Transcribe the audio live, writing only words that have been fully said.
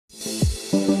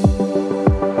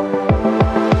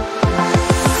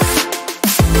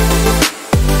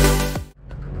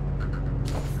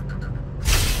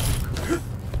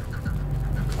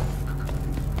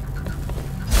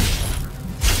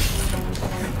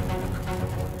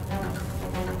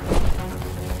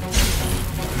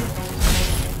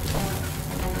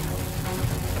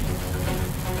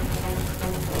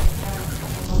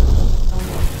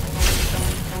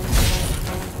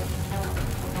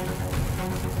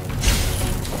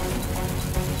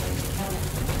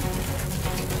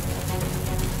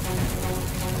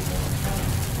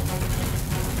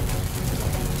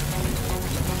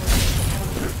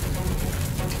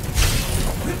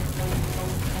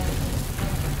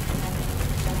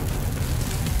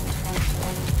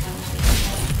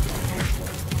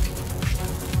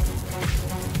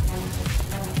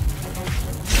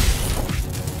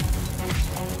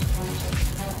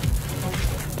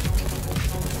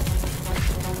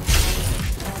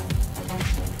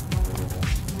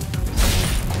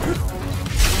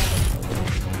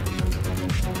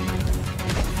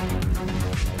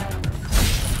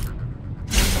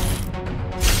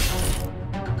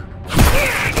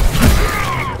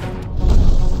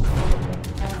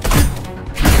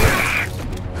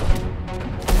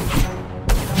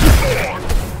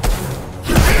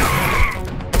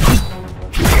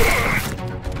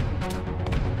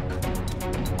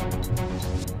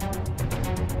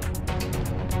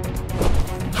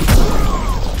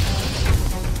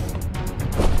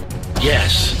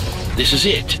Yes, this is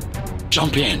it.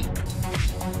 Jump in.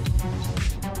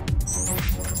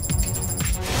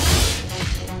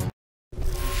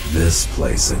 This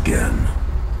place again.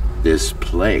 This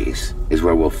place is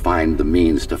where we'll find the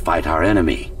means to fight our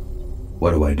enemy.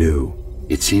 What do I do?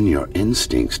 It's in your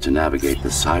instincts to navigate the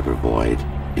cyber void.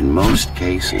 In most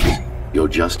cases, you'll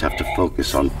just have to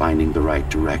focus on finding the right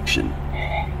direction.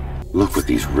 Look what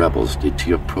these rebels did to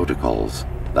your protocols.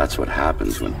 That's what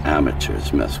happens when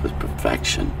amateurs mess with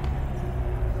perfection.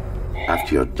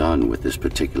 After you're done with this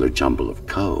particular jumble of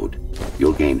code,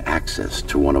 you'll gain access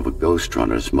to one of a Ghost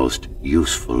Runner's most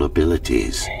useful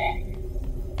abilities.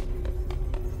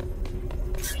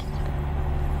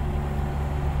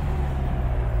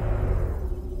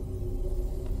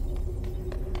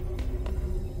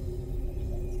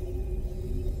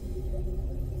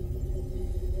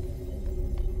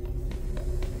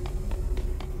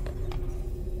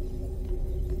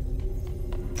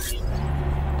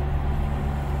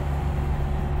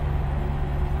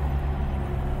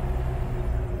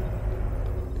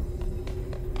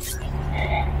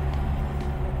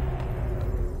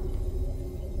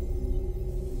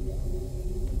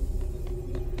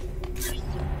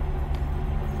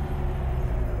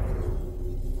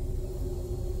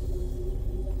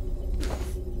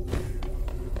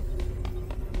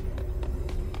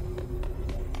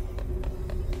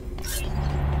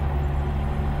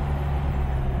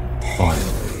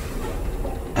 Finally.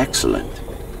 Excellent.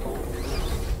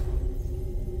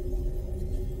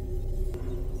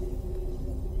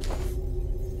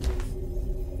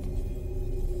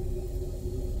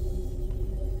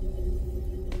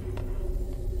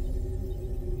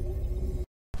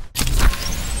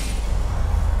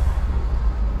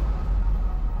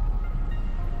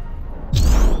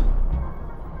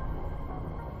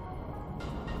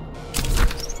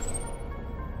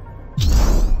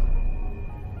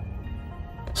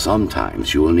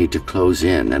 Sometimes you will need to close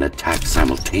in and attack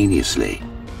simultaneously.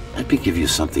 Let me give you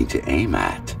something to aim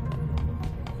at.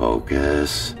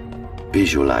 Focus.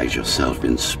 Visualize yourself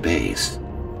in space.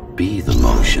 Be the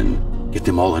motion. Get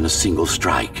them all in a single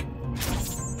strike.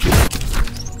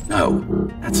 No,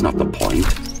 that's not the point.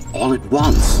 All at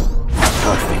once.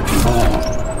 Perfect form.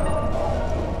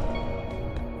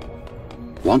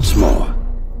 Once more.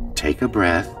 Take a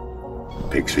breath.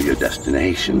 Picture your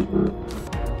destination.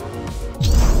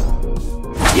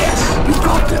 Yes, you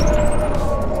got them.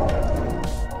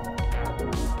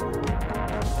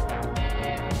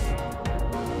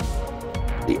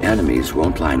 The enemies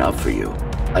won't line up for you.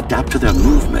 Adapt to their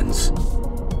movements.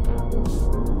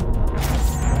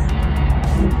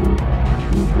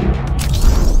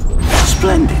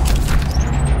 Splendid.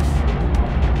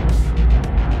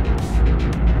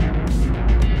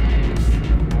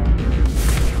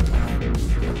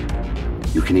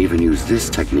 You can even use this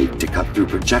technique to cut through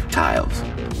projectiles.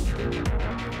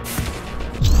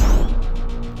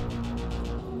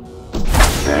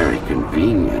 Very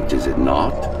convenient, is it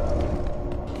not?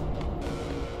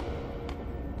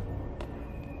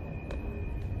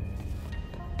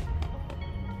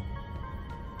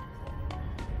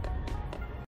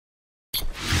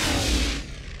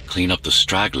 Clean up the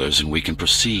stragglers and we can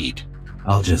proceed.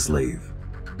 I'll just leave.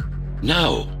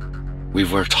 No.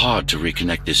 We've worked hard to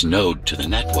reconnect this node to the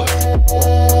network.